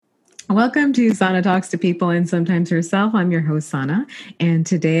Welcome to Sana Talks to People and Sometimes Herself. I'm your host, Sana, and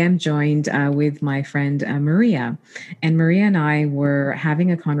today I'm joined with my friend Maria. And Maria and I were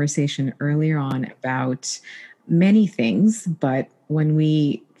having a conversation earlier on about many things, but when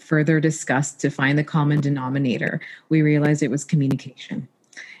we further discussed to find the common denominator, we realized it was communication.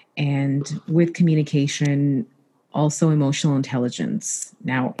 And with communication, also emotional intelligence.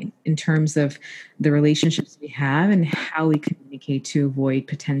 Now, in terms of the relationships we have and how we communicate to avoid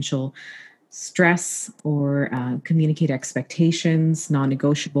potential stress or communicate expectations, non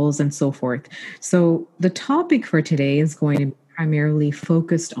negotiables, and so forth. So, the topic for today is going to be primarily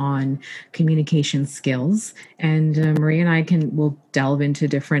focused on communication skills, and Maria and I will delve into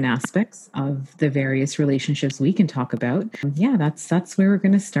different aspects of the various relationships we can talk about. Yeah, that's where we're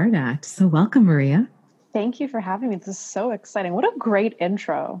going to start at. So welcome, Maria. Thank you for having me. This is so exciting. What a great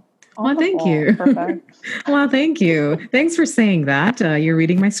intro. Well, thank you. Perfect. Well, thank you. Thanks for saying that. You're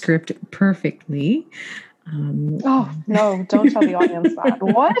reading my script perfectly. Oh, no, don't tell the audience that.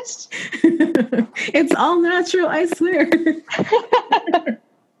 What? It's all natural, I swear.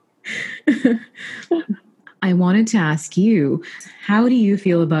 I wanted to ask you, how do you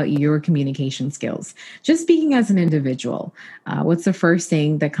feel about your communication skills? Just speaking as an individual, what's the first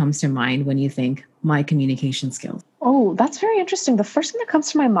thing that comes to mind when you think my communication skills? Oh, that's very interesting. The first thing that comes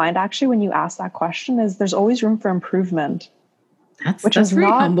to my mind, actually, when you ask that question is there's always room for improvement. That's very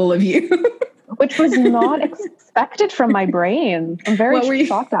humble of you. Which was not expected from my brain. I'm very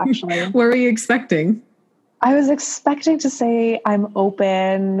shocked, actually. What were you expecting? I was expecting to say I'm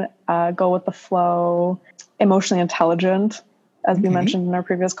open, go with the flow, emotionally intelligent, as we mentioned in our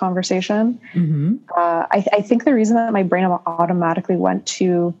previous conversation. Mm-hmm. I think the reason that my brain automatically went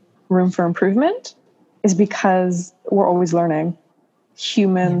to room for improvement is because we're always learning.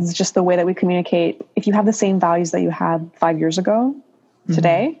 Humans, just the way that we communicate, if you have the same values that you had 5 years ago,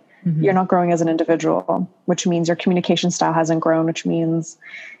 today, you're not growing as an individual, which means your communication style hasn't grown, which means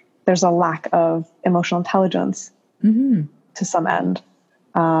there's a lack of emotional intelligence to some end.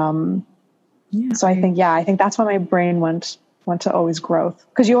 So I think that's why my brain went to always growth,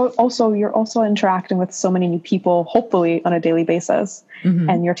 because you're also interacting with so many new people, hopefully on a daily basis,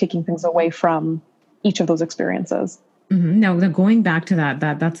 and you're taking things away from each of those experiences. Now, going back to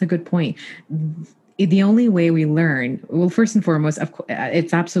that's a good point. The only way we learn, well, first and foremost,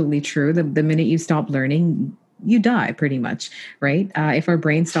 it's absolutely true. The minute you stop learning, you die pretty much, right? If our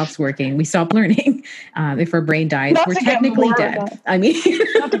brain stops working, we stop learning. If our brain dies, we're technically dead. I mean,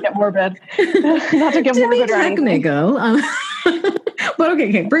 not to get morbid, not to get morbid or anything. But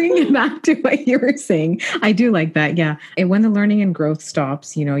okay, bringing it back to what you were saying, I do like that. Yeah. And when the learning and growth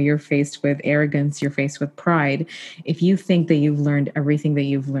stops, you're faced with arrogance, you're faced with pride. If you think that you've learned everything that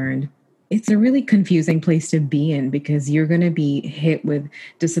you've learned, it's a really confusing place to be in, because you're going to be hit with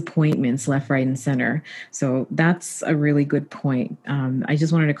disappointments left, right, and center. So that's a really good point. I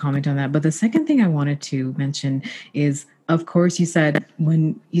just wanted to comment on that. But the second thing I wanted to mention is, of course, you said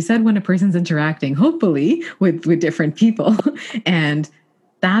when a person's interacting, hopefully with different people, and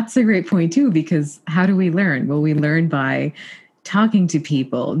that's a great point too, because how do we learn? Well, we learn by talking to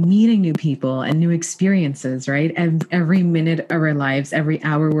people, meeting new people and new experiences, right? And every minute of our lives, every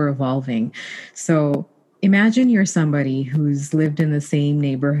hour, we're evolving. So imagine you're somebody who's lived in the same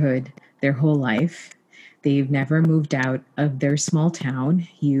neighborhood their whole life. They've never moved out of their small town.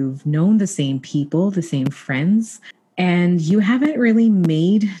 You've known the same people, the same friends, and you haven't really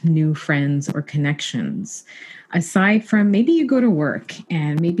made new friends or connections. Aside from maybe you go to work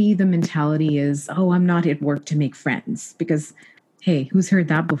and maybe the mentality is, oh, I'm not at work to make friends, because hey, who's heard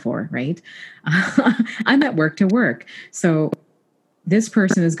that before, right? I'm at work to work. So this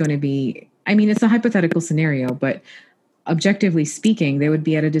person is going to be, it's a hypothetical scenario, but objectively speaking, they would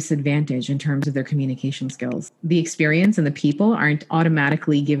be at a disadvantage in terms of their communication skills. The experience and the people aren't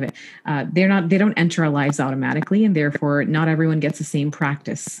automatically given. They don't enter our lives automatically, and therefore not everyone gets the same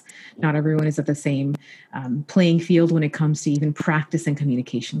practice. Not everyone is at the same playing field when it comes to even practice and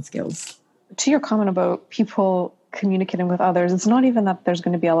communication skills. To your comment about people communicating with others, it's not even that there's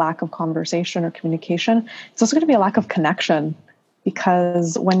going to be a lack of conversation or communication. It's also going to be a lack of connection,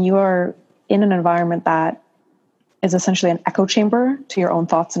 because when you are in an environment that is essentially an echo chamber to your own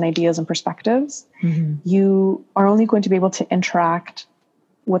thoughts and ideas and perspectives, you are only going to be able to interact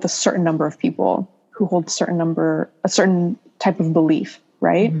with a certain number of people who hold a certain type of belief,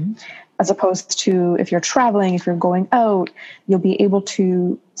 right? As opposed to if you're traveling, if you're going out, you'll be able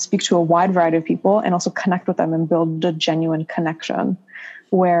to speak to a wide variety of people and also connect with them and build a genuine connection.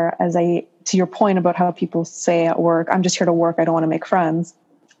 Whereas to your point about how people say at work, I'm just here to work, I don't want to make friends.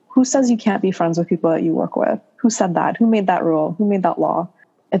 Who says you can't be friends with people that you work with? Who said that? Who made that rule? Who made that law?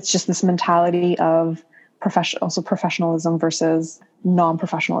 it's just this mentality of professionalism versus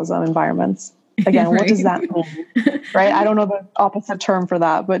non-professionalism environments. Again, right. What does that mean? Right? I don't know the opposite term for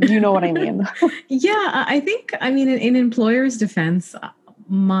that, but do you know what I mean? Yeah, I think, in employers' defense,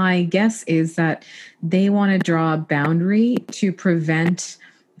 my guess is that they want to draw a boundary to prevent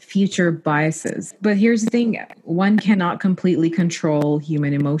future biases. But here's the thing, one cannot completely control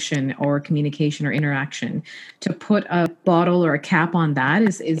human emotion or communication or interaction. To put a bottle or a cap on that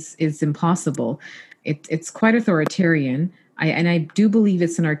is impossible. It's quite authoritarian. I do believe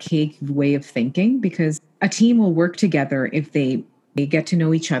it's an archaic way of thinking, because a team will work together if they get to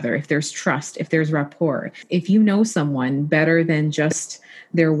know each other, if there's trust, if there's rapport, if you know someone better than just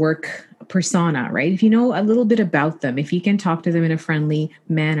their work persona, right? If you know a little bit about them, if you can talk to them in a friendly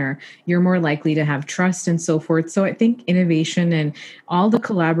manner, you're more likely to have trust and so forth. So I think innovation and all the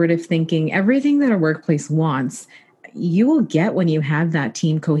collaborative thinking, everything that a workplace wants, you will get when you have that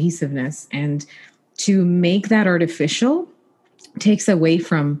team cohesiveness. And to make that artificial takes away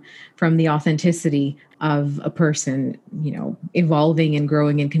from the authenticity of a person, evolving and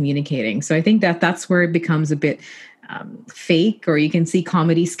growing and communicating. So I think that's where it becomes a bit fake, or you can see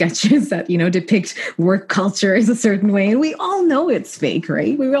comedy sketches that, depict work culture as a certain way. And we all know it's fake,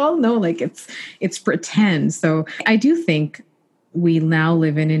 right? We all know like it's pretend. So I do think we now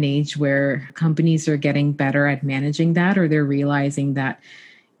live in an age where companies are getting better at managing that, or they're realizing that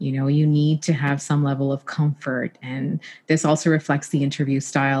you need to have some level of comfort. And this also reflects the interview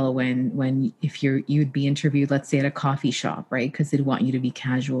style when if you'd be interviewed, let's say at a coffee shop, right? Because they'd want you to be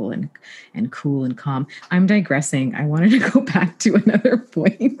casual and cool and calm. I'm digressing. I wanted to go back to another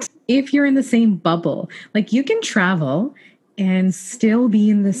point. If you're in the same bubble, like you can travel and still be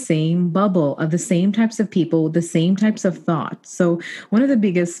in the same bubble of the same types of people with the same types of thoughts. So one of the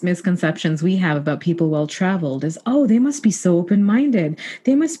biggest misconceptions we have about people well-traveled is, oh, they must be so open-minded.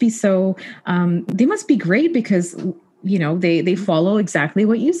 They must be they must be great because, they follow exactly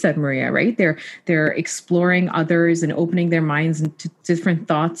what you said, Maria, right? They're exploring others and opening their minds to different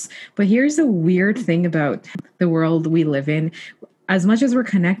thoughts. But here's the weird thing about the world we live in. As much as we're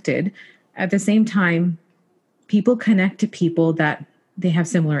connected, at the same time, people connect to people that they have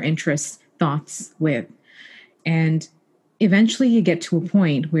similar interests, thoughts with. And eventually you get to a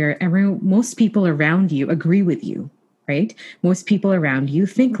point where most people around you agree with you, right? Most people around you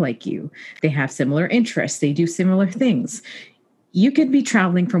think like you. They have similar interests. They do similar things. You could be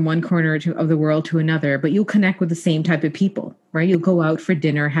traveling from one corner of the world to another, but you'll connect with the same type of people, right? You'll go out for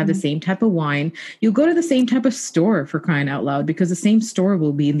dinner, have the same type of wine. You'll go to the same type of store, for crying out loud, because the same store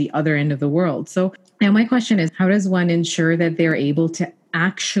will be in the other end of the world. So now my question is, how does one ensure that they're able to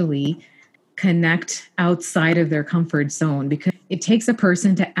actually connect outside of their comfort zone? Because it takes a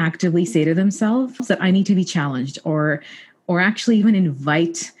person to actively say to themselves that I need to be challenged, or actually even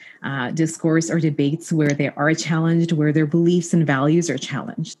invite discourse or debates where they are challenged, where their beliefs and values are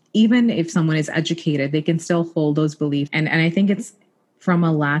challenged. Even if someone is educated, they can still hold those beliefs. And I think it's from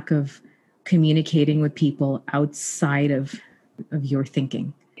a lack of communicating with people outside of your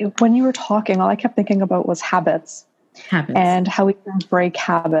thinking. When you were talking, all I kept thinking about was habits. And how we can break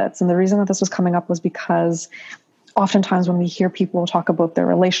habits. And the reason that this was coming up was because oftentimes when we hear people talk about their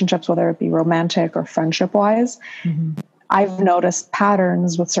relationships, whether it be romantic or friendship wise, I've noticed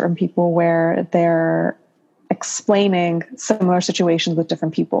patterns with certain people where they're explaining similar situations with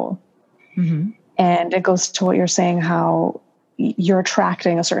different people. And it goes to what you're saying, how you're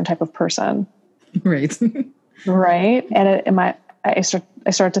attracting a certain type of person. Right. Right. And I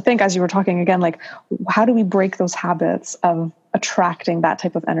started to think as you were talking again, like, how do we break those habits of attracting that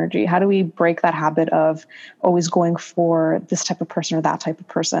type of energy? How do we break that habit of always going for this type of person or that type of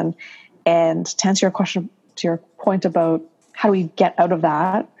person? And to answer your question, to your point about how do we get out of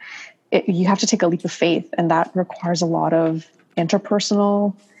that, you have to take a leap of faith. And that requires a lot of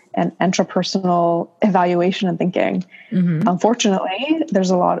interpersonal and intrapersonal evaluation and thinking. Unfortunately,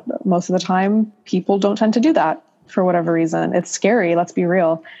 most of the time, people don't tend to do that for whatever reason. It's scary. Let's be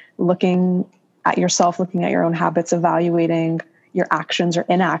real. Looking at yourself, looking at your own habits, evaluating your actions or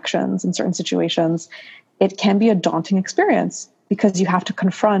inactions in certain situations, it can be a daunting experience because you have to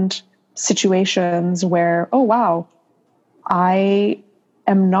confront situations where, oh, wow, I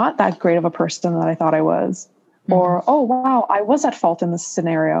am not that great of a person that I thought I was. Or, oh, wow, I was at fault in this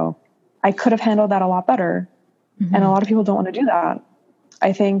scenario. I could have handled that a lot better. And a lot of people don't want to do that.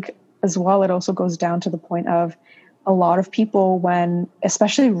 I think as well, it also goes down to the point of a lot of people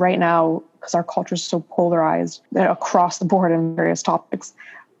especially right now, because our culture is so polarized across the board in various topics,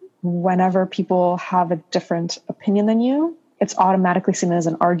 whenever people have a different opinion than you, it's automatically seen as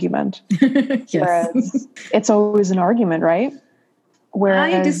an argument. Yes. Whereas it's always an argument, right?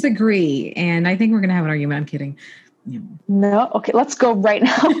 Whereas, I disagree. And I think we're going to have an argument. I'm kidding. Yeah. No. Okay, let's go right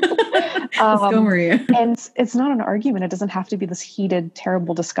now. Let's go, Maria. And it's not an argument. It doesn't have to be this heated,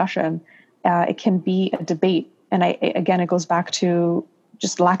 terrible discussion. It can be a debate. And again, it goes back to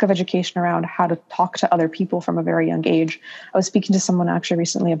just lack of education around how to talk to other people from a very young age. I was speaking to someone actually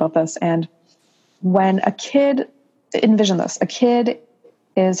recently about this. And when a kid, envision this, a kid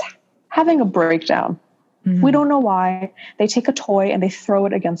is having a breakdown. Mm-hmm. We don't know why. They take a toy and they throw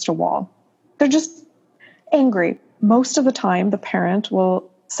it against a wall. They're just angry. Most of the time, the parent will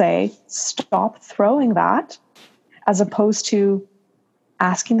say, stop throwing that, as opposed to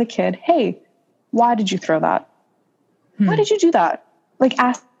asking the kid, hey, why did you throw that? Why did you do that? Like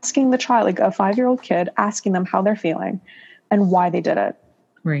asking the child, like a 5-year-old kid, asking them how they're feeling and why they did it.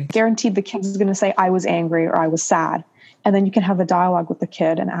 Right. Guaranteed the kid is going to say, I was angry or I was sad. And then you can have a dialogue with the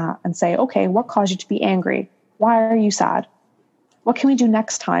kid and say, okay, what caused you to be angry? Why are you sad? What can we do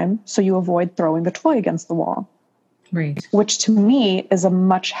next time so you avoid throwing the toy against the wall? Right. Which to me is a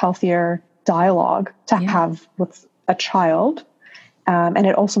much healthier dialogue to have with a child. And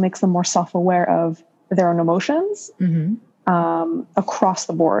it also makes them more self-aware of their own emotions across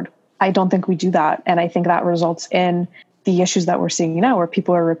the board. I don't think we do that. And I think that results in the issues that we're seeing now, where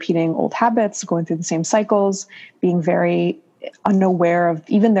people are repeating old habits, going through the same cycles, being very unaware of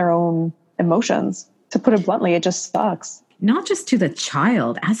even their own emotions. To put it bluntly, it just sucks. Not just to the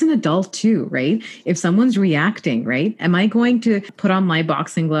child, as an adult too, right? If someone's reacting, right? Am I going to put on my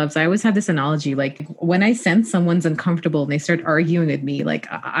boxing gloves? I always have this analogy, like when I sense someone's uncomfortable and they start arguing with me, like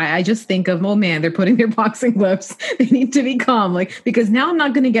I just think of, oh man, they're putting their boxing gloves. They need to be calm, like, because now I'm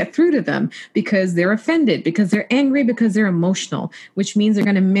not going to get through to them because they're offended, because they're angry, because they're emotional, which means they're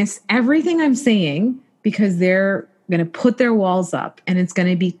going to miss everything I'm saying because they're going to put their walls up, and it's going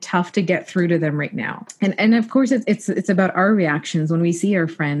to be tough to get through to them right now. And of course, it's about our reactions when we see our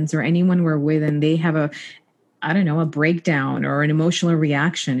friends or anyone we're with, and they have a breakdown or an emotional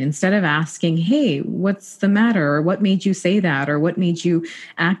reaction. Instead of asking, hey, what's the matter? Or what made you say that? Or what made you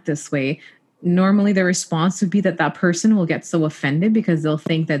act this way? Normally the response would be that person will get so offended because they'll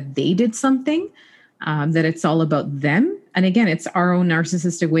think that they did something, that it's all about them. And again, it's our own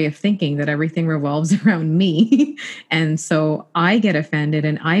narcissistic way of thinking that everything revolves around me. And so I get offended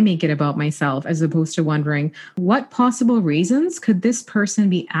and I make it about myself, as opposed to wondering what possible reasons could this person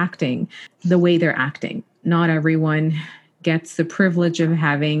be acting the way they're acting. Not everyone gets the privilege of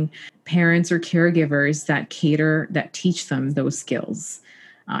having parents or caregivers that teach them those skills.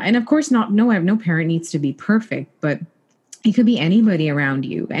 And of course, no parent needs to be perfect, but it could be anybody around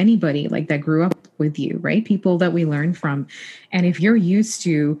you, anybody like that grew up with you, right? People that we learn from. And if you're used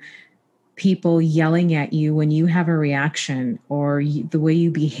to people yelling at you when you have a reaction or the way you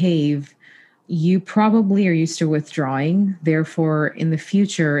behave, you probably are used to withdrawing. Therefore, in the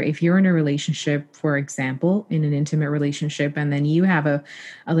future, if you're in a relationship, for example, in an intimate relationship, and then you have a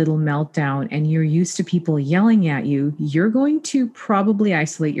little meltdown and you're used to people yelling at you, you're going to probably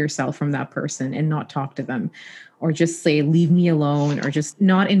isolate yourself from that person and not talk to them, or just say, leave me alone, or just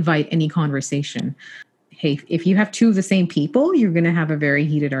not invite any conversation. Hey, if you have two of the same people, you're going to have a very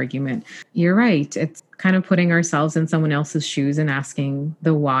heated argument. You're right. It's kind of putting ourselves in someone else's shoes and asking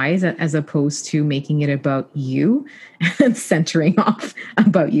the whys, as opposed to making it about you and centering off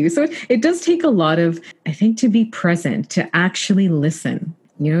about you. So it does take a lot of, I think, to be present, to actually listen,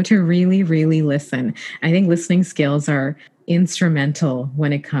 to really, really listen. I think listening skills are instrumental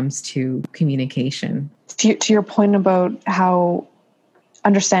when it comes to communication. To your point about how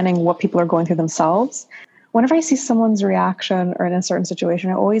understanding what people are going through themselves, whenever I see someone's reaction or in a certain situation,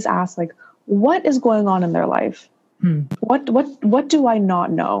 I always ask, like, what is going on in their life? What do I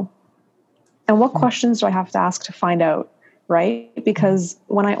not know? And what questions do I have to ask to find out? Right? Because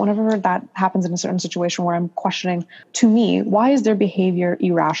whenever that happens in a certain situation where I'm questioning, to me, why is their behavior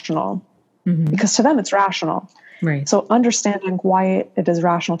irrational? Because to them, it's rational. Right. So understanding why it is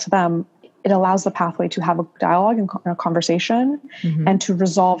rational to them, it allows the pathway to have a dialogue and a conversation and to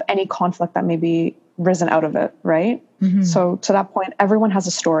resolve any conflict that may be risen out of it, right? So to that point, everyone has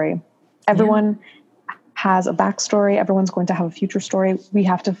a story. Everyone has a backstory. Everyone's going to have a future story. We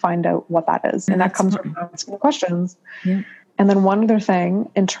have to find out what that is. And that comes from asking the questions. Yeah. And then one other thing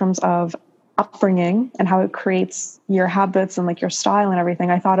in terms of upbringing and how it creates your habits and like your style and everything,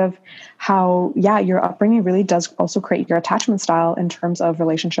 I thought of how, your upbringing really does also create your attachment style in terms of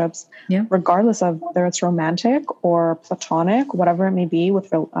relationships, regardless of whether it's romantic or platonic, whatever it may be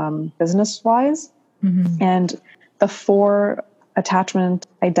with business wise. And the 4 attachment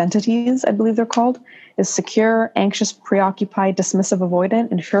identities, I believe they're called, is secure, anxious, preoccupied, dismissive, avoidant,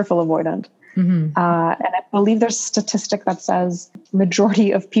 and fearful avoidant. And I believe there's a statistic that says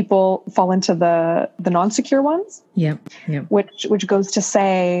majority of people fall into the non-secure ones. Yep. Which goes to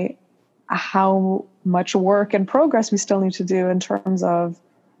say how much work and progress we still need to do in terms of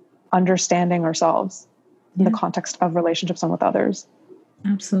understanding ourselves in the context of relationships and with others.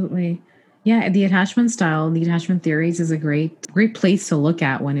 Absolutely. Yeah, the attachment style, the attachment theories is a great place to look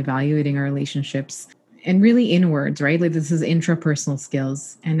at when evaluating our relationships. And really inwards, right? Like this is intrapersonal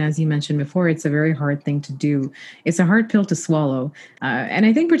skills. And as you mentioned before, it's a very hard thing to do. It's a hard pill to swallow. And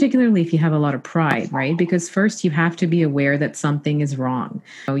I think particularly if you have a lot of pride, right? Because first you have to be aware that something is wrong.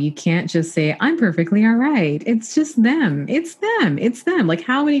 So you can't just say, I'm perfectly all right. It's just them. It's them. It's them. Like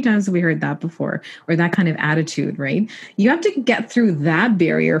how many times have we heard that before? Or that kind of attitude, right? You have to get through that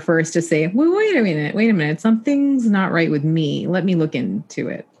barrier first to say, well, wait a minute. Something's not right with me. Let me look into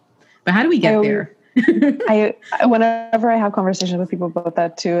it. But how do we get there? Whenever I have conversations with people about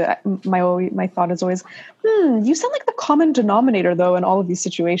that too, my thought is always, you sound like the common denominator though in all of these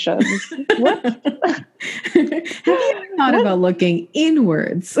situations. What? Have you thought about looking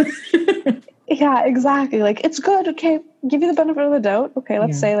inwards? Yeah, exactly. Like it's good. Okay, give you the benefit of the doubt. Okay,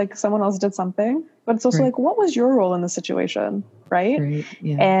 let's say like someone else did something, but it's also like, what was your role in the situation, right?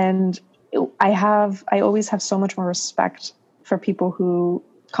 Yeah. And I always have so much more respect for people who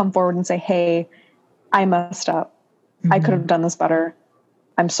come forward and say, hey, I messed up. I could have done this better.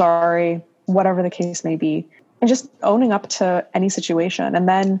 I'm sorry, whatever the case may be. And just owning up to any situation. And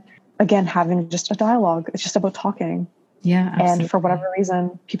then again, having just a dialogue. It's just about talking. Yeah. Absolutely. And for whatever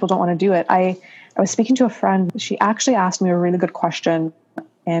reason, people don't want to do it. I was speaking to a friend. She actually asked me a really good question.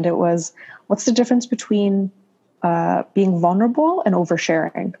 And it was, what's the difference between being vulnerable and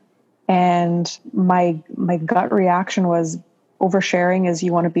oversharing? And my gut reaction was oversharing is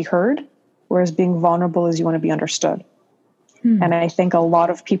you want to be heard, whereas being vulnerable is you want to be understood. And I think a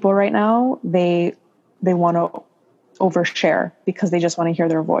lot of people right now, they want to overshare because they just want to hear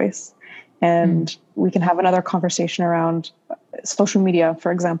their voice. And we can have another conversation around social media,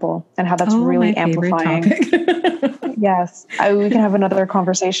 for example, and how that's really amplifying. Yes. We can have another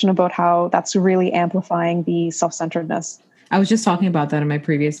conversation about how that's really amplifying the self-centeredness. I was just talking about that in my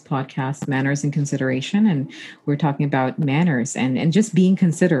previous podcast, Manners and Consideration. And we're talking about manners and just being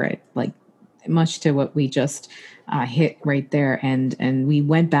considerate, like much to what we just hit right there. And we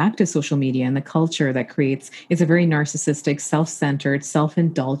went back to social media and the culture that creates, it's a very narcissistic, self-centered,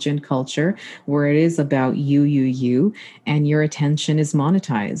 self-indulgent culture where it is about you, and your attention is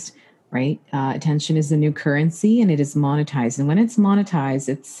monetized, right? Attention is the new currency and it is monetized. And when it's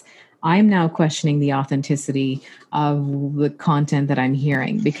monetized, I'm now questioning the authenticity of the content that I'm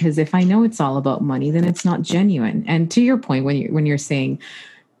hearing, because if I know it's all about money, then it's not genuine. And to your point, when you're saying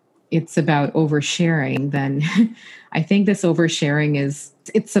it's about oversharing, then I think this oversharing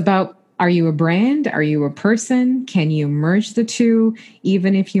it's about, are you a brand? Are you a person? Can you merge the two?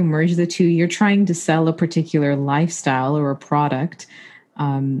 Even if you merge the two, you're trying to sell a particular lifestyle or a product.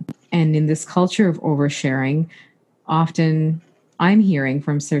 And in this culture of oversharing, often I'm hearing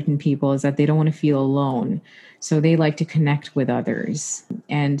from certain people is that they don't want to feel alone. So they like to connect with others.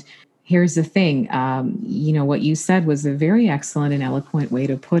 And here's the thing, what you said was a very excellent and eloquent way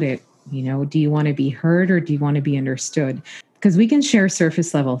to put it. Do you want to be heard or do you want to be understood? Because we can share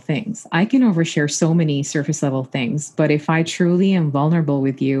surface level things. I can overshare so many surface level things, but if I truly am vulnerable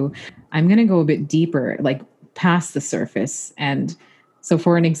with you, I'm going to go a bit deeper, like past the surface. And so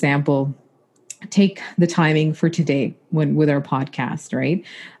for an example, take the timing for today with our podcast, right?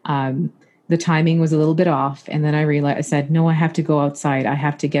 The timing was a little bit off. And then I said, no, I have to go outside. I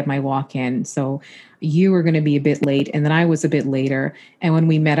have to get my walk in. So you were going to be a bit late. And then I was a bit later. And when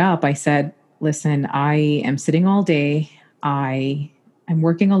we met up, I said, listen, I am sitting all day. I'm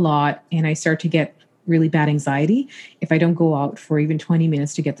working a lot and I start to get really bad anxiety if I don't go out for even 20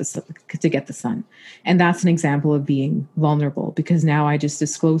 minutes to get the sun. And that's an example of being vulnerable, because now I just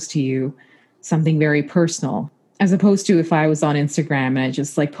disclosed to you something very personal, as opposed to if I was on Instagram and I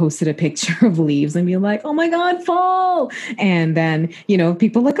just like posted a picture of leaves and be like, oh my God, fall. And then,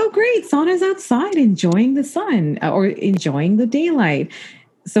 people like, oh, great, Sana's outside enjoying the sun or enjoying the daylight.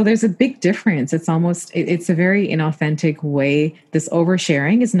 So there's a big difference. It's a very inauthentic way. This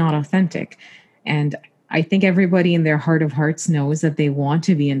oversharing is not authentic. And I think everybody in their heart of hearts knows that they want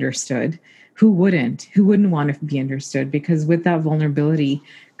to be understood. Who wouldn't want to be understood? Because with that vulnerability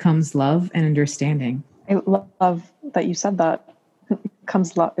comes love and understanding. I love that you said that.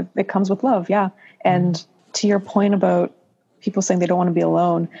 It comes with love. Yeah. And to your point about people saying they don't want to be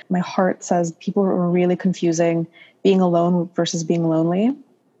alone, my heart says people are really confusing being alone versus being lonely.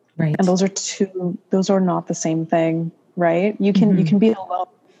 Right. And those are not the same thing, right? You can be alone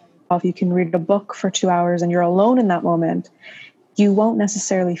you can read a book for 2 hours and you're alone in that moment, you won't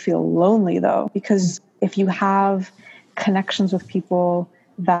necessarily feel lonely though, because if you have connections with people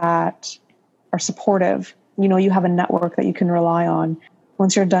that are supportive, you know, you have a network that you can rely on.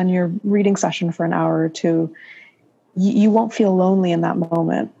 Once you're done your reading session for an hour or two, you won't feel lonely in that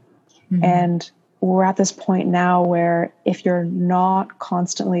moment. Mm-hmm. And we're at this point now where if you're not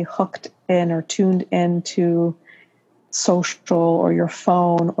constantly hooked in or tuned into social or your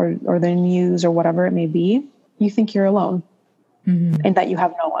phone or the news or whatever it may be, you think you're alone, mm-hmm. and that you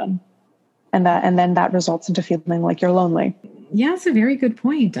have no one. And then that results into feeling like you're lonely. Yeah, it's a very good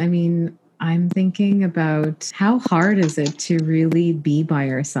point. I mean, I'm thinking about how hard is it to really be by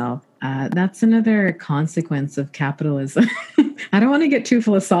yourself? That's another consequence of capitalism. I don't want to get too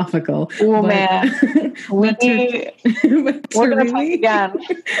philosophical. Oh man, we're gonna talk again.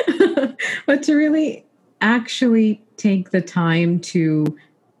 But to really actually take the time to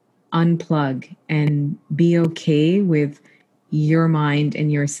unplug and be okay with your mind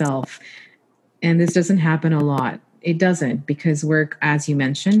and yourself. And this doesn't happen a lot. It doesn't, because we're, as you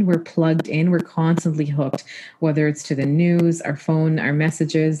mentioned, we're plugged in, we're constantly hooked, whether it's to the news, our phone, our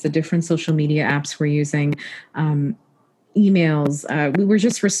messages, the different social media apps we're using, emails. We were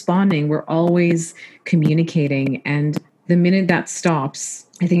just responding. We're always communicating. And the minute that stops,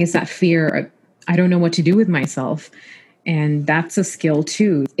 I think it's that fear of, I don't know what to do with myself. And that's a skill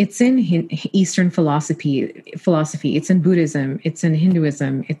too. It's in Eastern philosophy. It's in Buddhism. It's in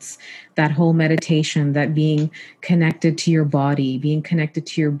Hinduism. It's that whole meditation, that being connected to your body, being connected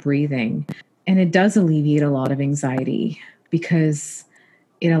to your breathing. And it does alleviate a lot of anxiety because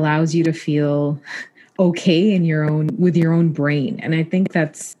it allows you to feel okay with your own brain. And I think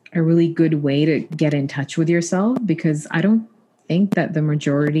that's a really good way to get in touch with yourself, because I don't think that the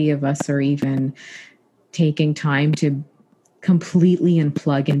majority of us are even taking time to completely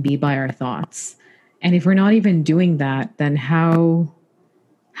unplug and be by our thoughts. And if we're not even doing that, then how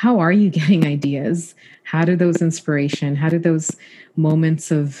are you getting ideas? How do those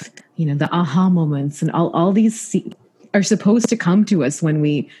moments of, the aha moments and all these are supposed to come to us when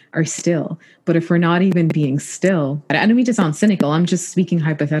we are still. But if we're not even being still, I don't mean to sound cynical, I'm just speaking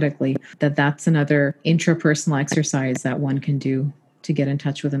hypothetically, that's another intrapersonal exercise that one can do to get in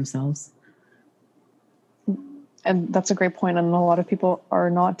touch with themselves. And that's a great point. And a lot of people are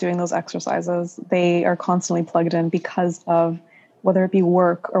not doing those exercises. They are constantly plugged in because of whether it be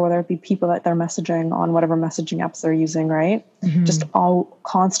work or whether it be people that they're messaging on whatever messaging apps they're using, right? Mm-hmm. Just all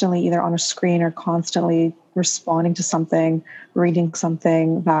constantly either on a screen or constantly responding to something, reading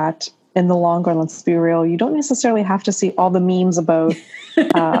something that in the long run, let's be real, you don't necessarily have to see all the memes about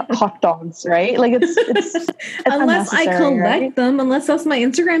hot dogs, right? Like it's unless I collect them, unless that's my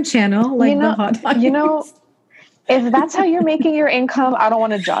Instagram channel, like the hot dogs. If that's how you're making your income, I don't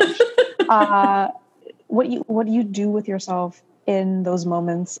want to judge. What you do with yourself in those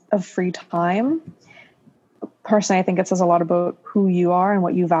moments of free time, personally, I think it says a lot about who you are and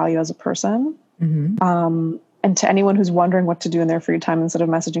what you value as a person. Mm-hmm. And to anyone who's wondering what to do in their free time instead of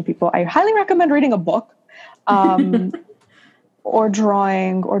messaging people, I highly recommend reading a book, or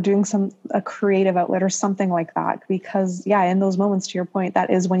drawing, or doing a creative outlet or something like that. Because in those moments, to your point,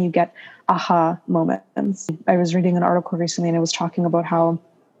 that is when you get aha moments. I was reading an article recently and it was talking about how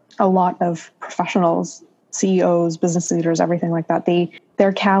a lot of professionals, CEOs, business leaders, everything like that,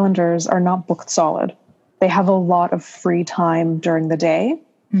 their calendars are not booked solid. They have a lot of free time during the day,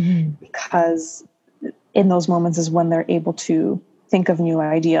 mm-hmm. because in those moments is when they're able to think of new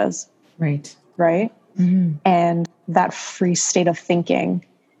ideas. Right. Mm-hmm. And that free state of thinking,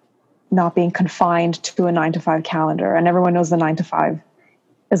 not being confined to a 9-to-5 calendar. And everyone knows the 9-to-5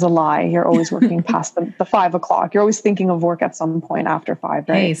 is a lie. You're always working past the 5 o'clock. You're always thinking of work at some point after 5,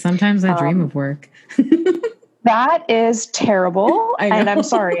 right? Hey, sometimes I dream of work. That is terrible. And I'm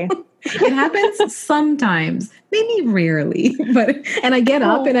sorry. It happens sometimes, maybe rarely, and I get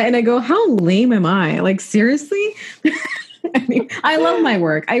up and I go, how lame am I? Like, seriously? I mean, I love my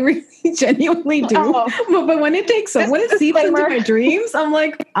work. I really genuinely do. But when it seeps into my dreams, I'm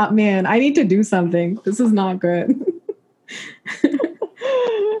like, man, I need to do something. This is not good.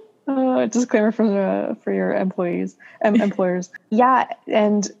 Disclaimer for your employers. Yeah.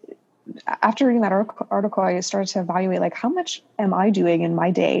 And after reading that article, I started to evaluate, like, how much am I doing in my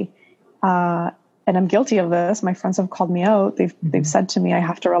day? And I'm guilty of this. My friends have called me out. They've said to me, I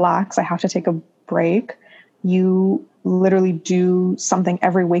have to relax. I have to take a break. You literally do something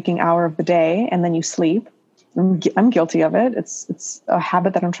every waking hour of the day and then you sleep. I'm guilty of it. It's a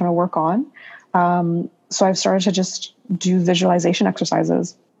habit that I'm trying to work on. So I've started to just do visualization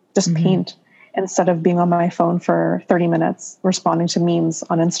exercises, just mm-hmm. paint. instead of being on my phone for 30 minutes responding to memes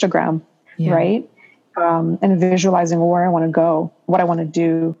on Instagram, right? And visualizing where I want to go, what I want to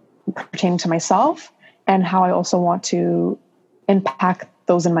do pertaining to myself, and how I also want to impact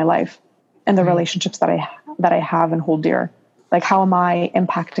those in my life and the relationships that I have and hold dear. Like, how am I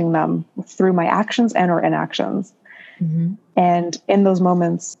impacting them through my actions and or inactions? Mm-hmm. And in those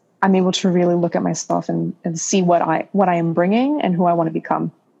moments, I'm able to really look at myself and see what I am bringing and who I want to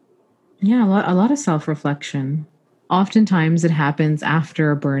become. Yeah, a lot of self-reflection. Oftentimes it happens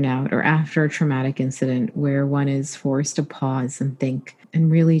after a burnout or after a traumatic incident where one is forced to pause and think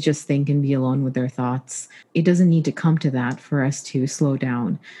and really just think and be alone with their thoughts. It doesn't need to come to that for us to slow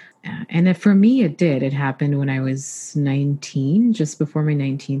down. And for me, it did. It happened when I was 19, just before my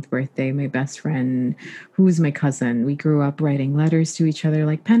 19th birthday. My best friend, who was my cousin, we grew up writing letters to each other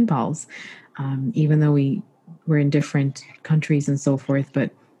like pen pals, even though we were in different countries and so forth. But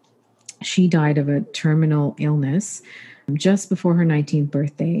she died of a terminal illness just before her 19th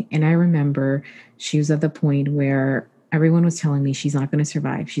birthday. And I remember she was at the point where everyone was telling me she's not going to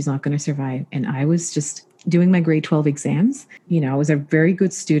survive. She's not going to survive. And I was just doing my grade 12 exams. I was a very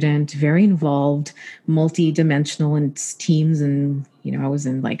good student, very involved, multi-dimensional in teams. And, I was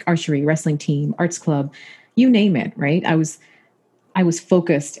in like archery, wrestling team, arts club, you name it, right? I was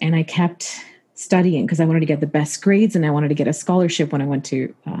focused and I kept studying because I wanted to get the best grades and I wanted to get a scholarship when I went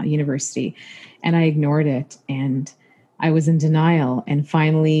to university. And I ignored it and I was in denial. And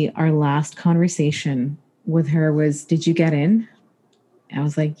finally, our last conversation with her was, "Did you get in?" I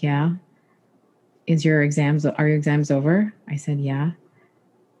was like, "Yeah." Are your exams over? I said, "Yeah."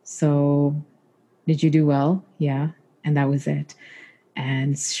 "So did you do well?" "Yeah." And that was it.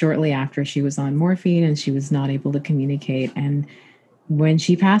 And shortly after, she was on morphine and she was not able to communicate. And when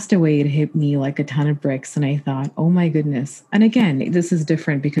she passed away, it hit me like a ton of bricks. And I thought, oh my goodness. And again, this is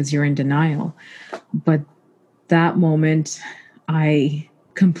different because you're in denial. But that moment, I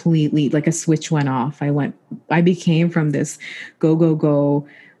completely, like a switch went off. I became from this go,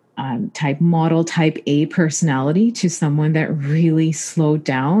 type model, type A personality to someone that really slowed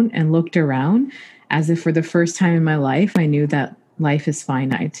down and looked around as if for the first time in my life, I knew that life is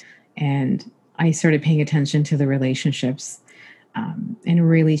finite. And I started paying attention to the relationships and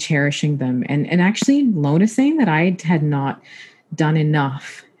really cherishing them and actually noticing that I had not done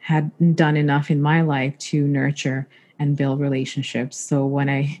enough in my life to nurture and build relationships. So when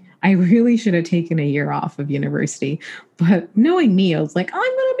I really should have taken a year off of university, but knowing me, I was like, I'm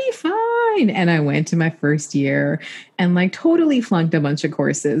going to be fine. And I went to my first year and like totally flunked a bunch of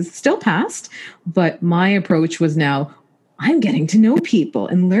courses, still passed. But my approach was now, I'm getting to know people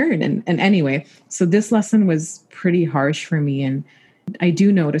and learn. And anyway, so this lesson was pretty harsh for me. And I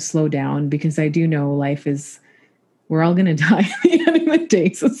do know to slow down because I do know we're all going to die at the end of the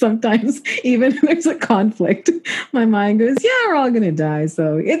day. So sometimes even if there's a conflict, my mind goes, yeah, we're all going to die.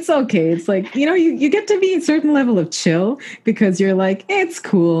 So it's okay. It's like, you get to be a certain level of chill because you're like, it's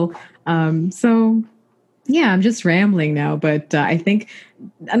cool. So yeah, I'm just rambling now. But I think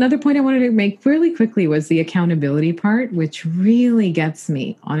another point I wanted to make really quickly was the accountability part, which really gets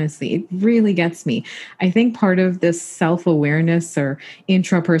me. Honestly, it really gets me. I think part of this self-awareness or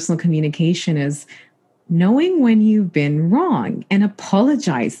intrapersonal communication is knowing when you've been wrong and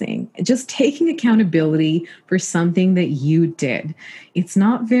apologizing, just taking accountability for something that you did. It's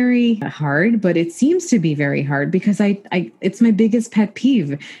not very hard, but it seems to be very hard because it's my biggest pet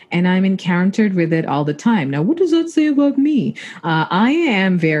peeve and I'm encountered with it all the time. Now, what does that say about me? I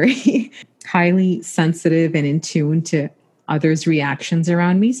am very highly sensitive and in tune to others' reactions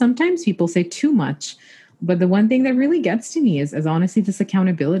around me. Sometimes people say too much. But the one thing that really gets to me is honestly this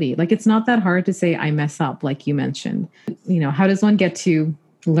accountability. Like, it's not that hard to say I mess up, like you mentioned. How does one get to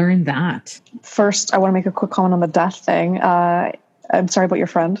learn that? First, I want to make a quick comment on the death thing. I'm sorry about your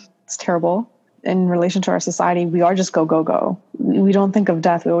friend. It's terrible. In relation to our society, we are just go. We don't think of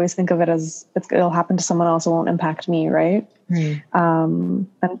death. We always think of it as it'll happen to someone else. It won't impact me, right?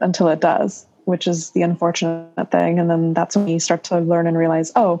 Until it does, which is the unfortunate thing. And then that's when you start to learn and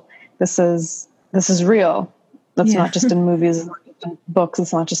realize, oh, this is real. That's not just in movies, it's not just in books,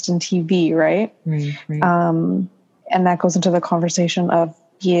 it's not just in TV, right? Right. And that goes into the conversation of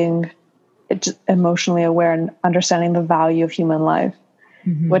being emotionally aware and understanding the value of human life,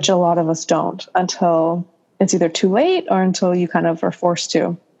 which a lot of us don't until it's either too late or until you kind of are forced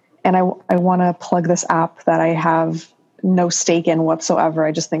to. And I want to plug this app that I have no stake in whatsoever.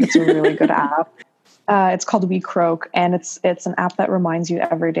 I just think it's a really good app. It's called We Croak, and it's an app that reminds you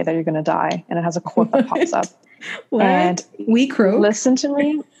every day that you're going to die, and it has a quote that pops up. What? And We Croak? Listen to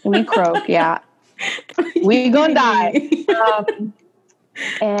me. We croak, yeah. We gonna die.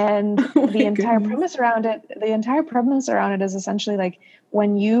 And Oh the my entire goodness. premise around it is essentially like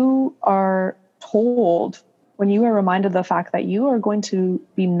when you are told, when you are reminded of the fact that you are going to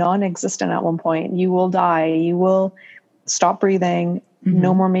be non-existent at one point, you will die, you will stop breathing,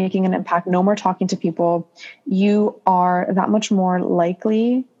 no more making an impact, no more talking to people, you are that much more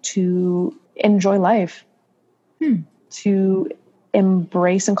likely to enjoy life, to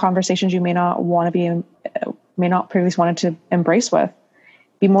embrace in conversations you may not previously wanted to embrace with.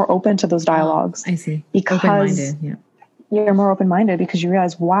 Be more open to those dialogues. I see. Because Open-minded, yeah. you're more open-minded because you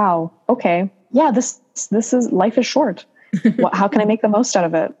realize, wow, okay, yeah, this is life is short. How can I make the most out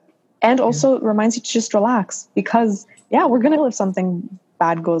of it? And also it reminds you to just relax because we're gonna if something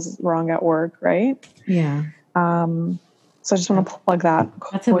bad goes wrong at work, right? Yeah. So I just want to plug that.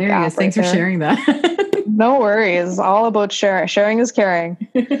 That's hilarious. Thanks for sharing that. No worries. All about sharing. Sharing is caring.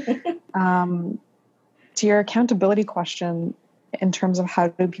 To your accountability question, in terms of how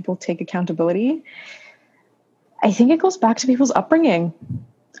do people take accountability, I think it goes back to people's upbringing.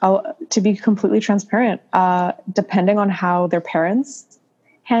 To be completely transparent, depending on how their parents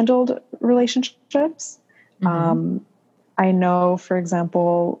handled relationships. I know, for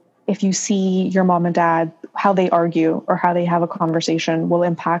example, if you see your mom and dad, how they argue or how they have a conversation will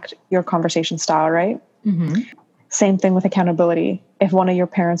impact your conversation style, right? Same thing with accountability. If one of your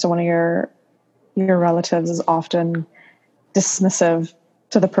parents or one of your relatives is often dismissive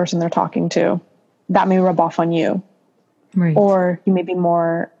to the person they're talking to, that may rub off on you. Right. Or you may be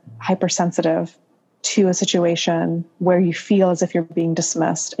more hypersensitive to a situation where you feel as if you're being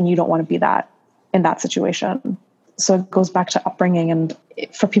dismissed and you don't want to be that in that situation. So it goes back to upbringing. And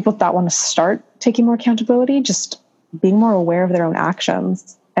for people that want to start taking more accountability, just being more aware of their own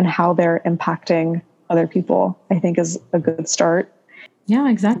actions and how they're impacting other people, I think is a good start. Yeah,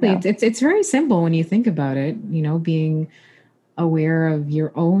 exactly. Yeah. It's very simple when you think about it, being aware of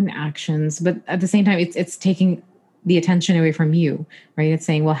your own actions, but at the same time, it's taking the attention away from you, right? It's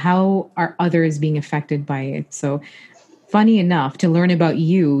saying, well, how are others being affected by it? So funny enough, to learn about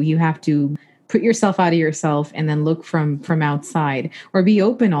you have to put yourself out of yourself and then look from outside, or be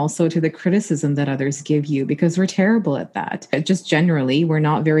open also to the criticism that others give you, because we're terrible at that. Just generally, we're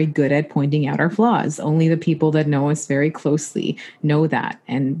not very good at pointing out our flaws. Only the people that know us very closely know that.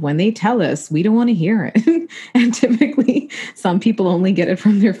 And when they tell us, we don't want to hear it. And typically, some people only get it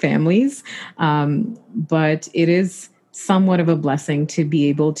from their families. But it is somewhat of a blessing to be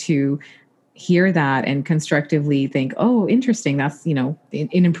able to hear that and constructively think, oh, interesting. That's, in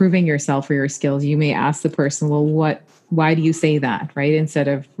improving yourself or your skills, you may ask the person, well, why do you say that? Right. Instead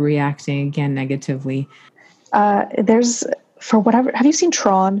of reacting again negatively. There's for whatever, have you seen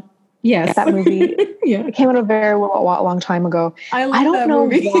Tron? Yes. That movie. Yeah. It came out a very long time ago. I don't know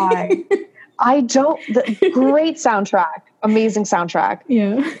movie. Why. Great soundtrack, amazing soundtrack.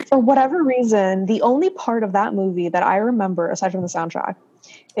 Yeah. For whatever reason, the only part of that movie that I remember, aside from the soundtrack,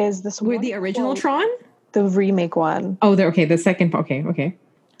 is this with the original quote, Tron? The remake one. Oh, okay. The second. Okay.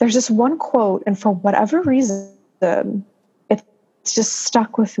 There's this one quote, and for whatever reason, it's just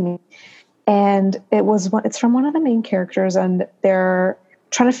stuck with me. And it's from one of the main characters, and they're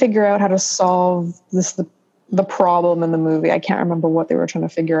trying to figure out how to solve the problem in the movie. I can't remember what they were trying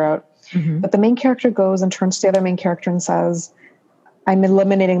to figure out. But the main character goes and turns to the other main character and says, I'm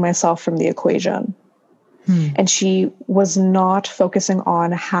eliminating myself from the equation. And she was not focusing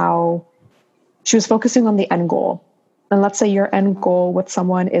on she was focusing on the end goal. And let's say your end goal with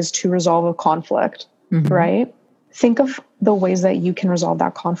someone is to resolve a conflict, right? Think of the ways that you can resolve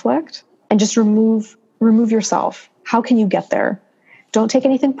that conflict and just remove yourself. How can you get there? Don't take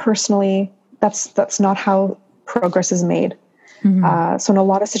anything personally. That's not how progress is made. So in a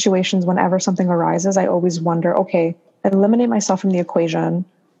lot of situations, whenever something arises, I always wonder, okay, eliminate myself from the equation.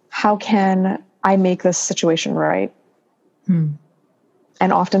 How can I make this situation right? And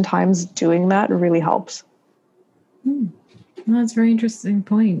oftentimes doing that really helps. Well, that's a very interesting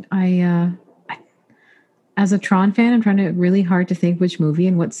point. I as a Tron fan, I'm trying to really hard to think which movie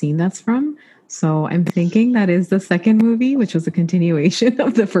and what scene that's from. So I'm thinking that is the second movie, which was a continuation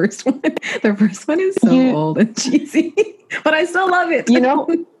of the first one. The first one is so old and cheesy, but I still love it. You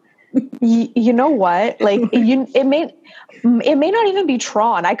know what? Like it may not even be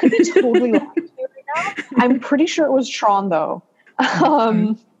Tron. I could be totally lying to you right now. I'm pretty sure it was Tron though.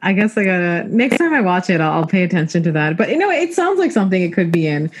 I guess I gotta, next time I watch it, I'll pay attention to that. But it sounds like something it could be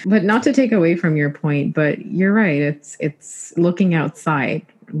in, but not to take away from your point, but you're right. It's looking outside,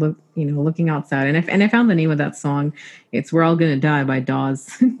 looking outside. And I found the name of that song. It's We're All Gonna Die by Dawes,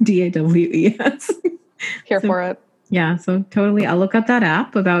 Dawees. Here for it. Yeah, so totally. I'll look up that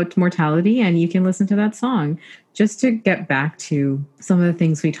app about mortality and you can listen to that song. Just to get back to some of the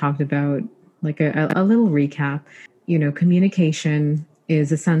things we talked about, like a little recap, communication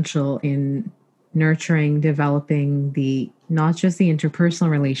is essential in nurturing, developing the not just the interpersonal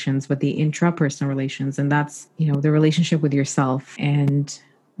relations, but the intrapersonal relations. And that's, the relationship with yourself. And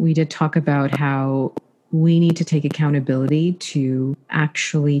we did talk about how we need to take accountability to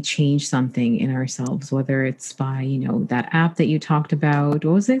actually change something in ourselves, whether it's by, that app that you talked about.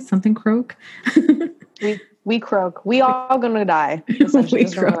 What was it? Something croak? we croak. We all gonna die. We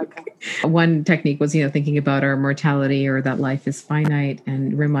croak. One technique was, thinking about our mortality or that life is finite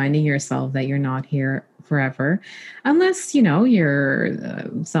and reminding yourself that you're not here forever, unless, you're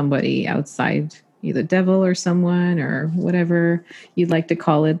somebody outside, the devil or someone or whatever you'd like to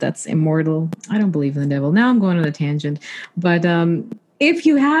call it, that's immortal. I don't believe in the devil. Now I'm going on a tangent. But if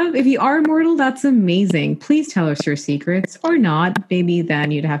you are immortal, that's amazing. Please tell us your secrets, or not. Maybe then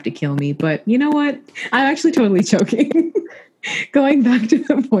you'd have to kill me. But you know what? I'm actually totally joking. Going back to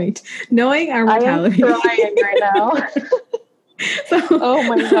the point, knowing our mortality. I am crying right now. So, oh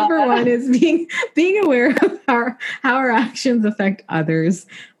my God. Number one is being aware of how our actions affect others,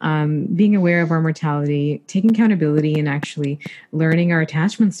 being aware of our mortality, taking accountability, and actually learning our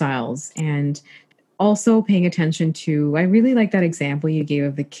attachment styles, and also paying attention to, I really like that example you gave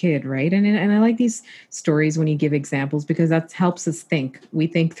of the kid, right? And I like these stories when you give examples, because that helps us think. We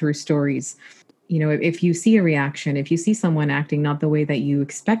think through stories. If you see a reaction, if you see someone acting not the way that you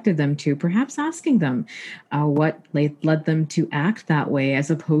expected them to, perhaps asking them what led them to act that way,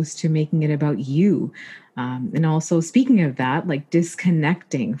 as opposed to making it about you. And also, speaking of that, like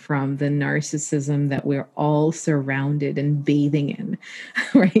disconnecting from the narcissism that we're all surrounded and bathing in,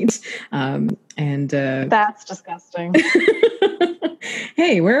 right? And that's disgusting.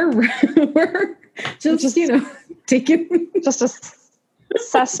 Hey, we're just taking just a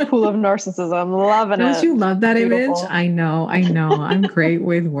cesspool of narcissism. Loving it. Don't you love that image? I know. I'm great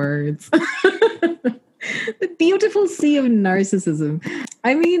with words. The beautiful sea of narcissism.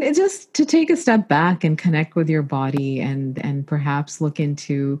 I mean, it's just to take a step back and connect with your body, and perhaps look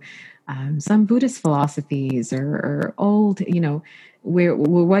into some Buddhist philosophies or old,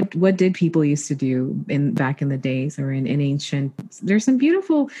 what did people used to do back in the days, or in ancient. There's some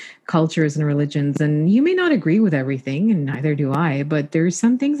beautiful cultures and religions, and you may not agree with everything, and neither do I, but there's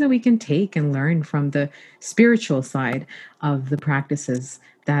some things that we can take and learn from the spiritual side of the practices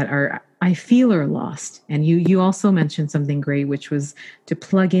that I feel are lost. And you also mentioned something great, which was to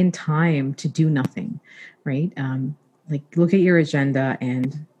plug in time to do nothing, right? Like, look at your agenda.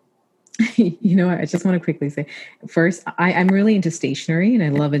 And I just want to quickly say, first, I'm really into stationery, and I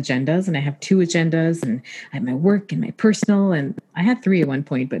love agendas, and I have 2 agendas, and I have my work and my personal, and I had 3 at one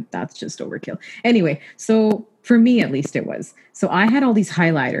point, but that's just overkill. Anyway, so for me, at least, it was. So I had all these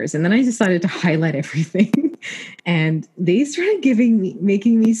highlighters, and then I decided to highlight everything, and they started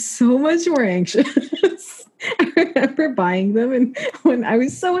making me so much more anxious. I remember buying them, and when I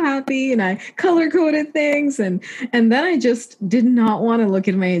was so happy, and I color coded things, and then I just did not want to look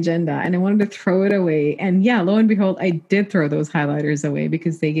at my agenda, and I wanted to throw it away. And yeah, lo and behold, I did throw those highlighters away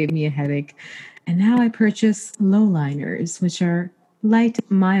because they gave me a headache. And now I purchase low liners, which are light,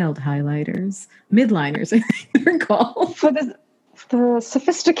 mild highlighters, midliners, I think they're called. For the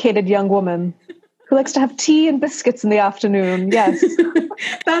sophisticated young woman who likes to have tea and biscuits in the afternoon. Yes.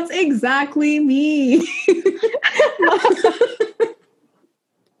 That's exactly me.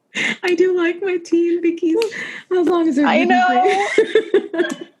 I do like my tea and bickies, as long as they're I know.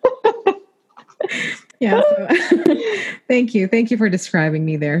 Yeah. So, thank you for describing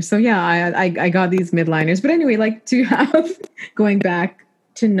me there. So yeah, I got these midliners, but anyway, like, to have, going back,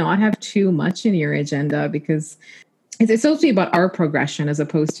 to not have too much in your agenda, because it's supposed to be about our progression as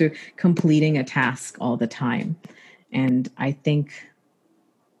opposed to completing a task all the time. And I think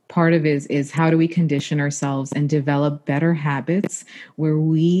part of it is how do we condition ourselves and develop better habits where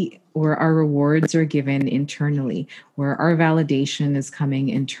our rewards are given internally, where our validation is coming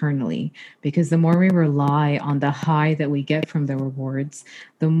internally. Because the more we rely on the high that we get from the rewards,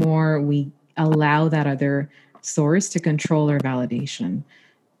 the more we allow that other source to control our validation.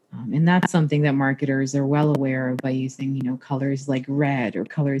 And that's something that marketers are well aware of by using, colors like red, or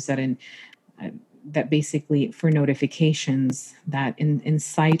colors that basically, for notifications that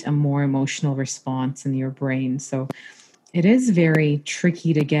incite a more emotional response in your brain. So it is very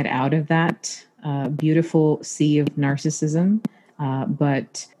tricky to get out of that beautiful sea of narcissism.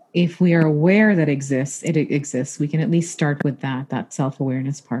 But if we are aware that it exists, we can at least start with that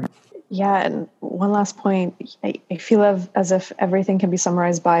self-awareness part. Yeah, and one last point, I feel as if everything can be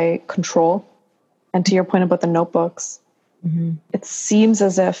summarized by control. And to your point about the notebooks, it seems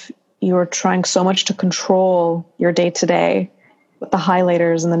as if you're trying so much to control your day to day with the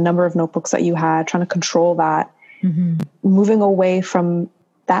highlighters and the number of notebooks that you had, trying to control that, moving away from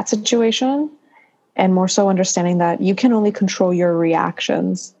that situation and more so understanding that you can only control your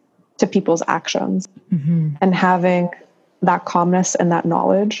reactions to people's actions, and having that calmness and that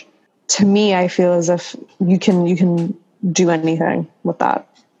knowledge. To me, I feel as if you can do anything with that.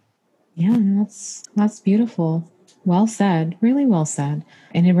 Yeah, that's beautiful. Well said. Really well said.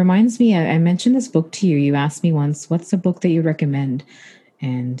 And it reminds me, I mentioned this book to you. You asked me once, what's the book that you recommend?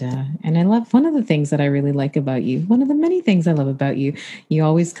 And I love, one of the things that I really like about you, one of the many things I love about you, you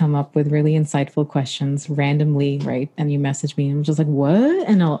always come up with really insightful questions randomly, right? And you message me and I'm just like, what?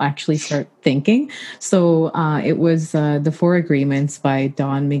 And I'll actually start thinking. So it was The Four Agreements by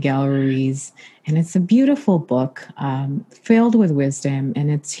Don Miguel Ruiz. And it's a beautiful book, filled with wisdom.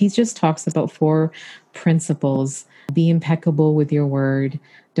 And he just talks about 4 principles. Be impeccable with your word.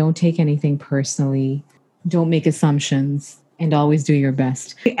 Don't take anything personally. Don't make assumptions. And always do your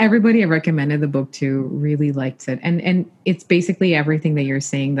best. Everybody I recommended the book to really liked it. And it's basically everything that you're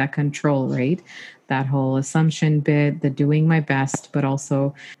saying, that control, right? That whole assumption bit, the doing my best, but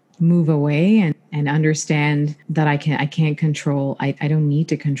also move away and understand that I can't control. I don't need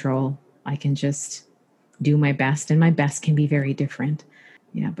to control. I can just do my best, and my best can be very different.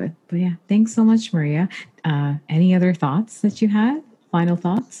 Yeah, but yeah, thanks so much, Maria. Any other thoughts that you had? Final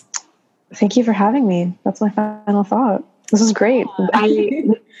thoughts? Thank you for having me. That's my final thought. This is great. I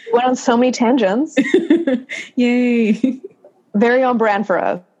went on so many tangents. Yay. Very on brand for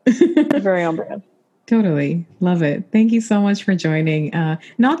us. Very on brand. Totally. Love it. Thank you so much for joining.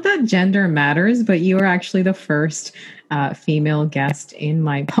 Not that gender matters, but you are actually the first female guest in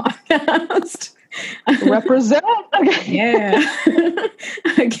my podcast. Represent. Okay. Yeah.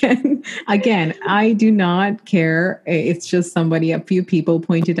 Again, I do not care. It's just a few people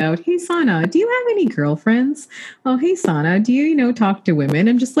pointed out, hey, Sana, do you have any girlfriends? Oh, hey, Sana, do you talk to women?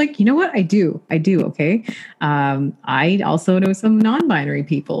 I'm just like, you know what? I do. Okay. I also know some non-binary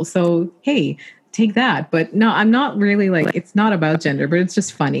people. So, hey, take that. But no, I'm not really like, it's not about gender, but it's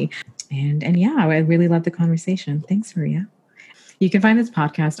just funny. And yeah, I really love the conversation. Thanks, Maria. You can find this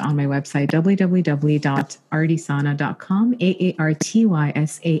podcast on my website, www.artysana.com,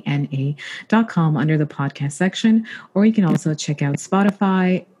 AARTYSANA.com, under the podcast section. Or you can also check out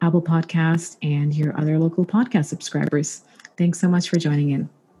Spotify, Apple Podcasts, and your other local podcast subscribers. Thanks so much for joining in.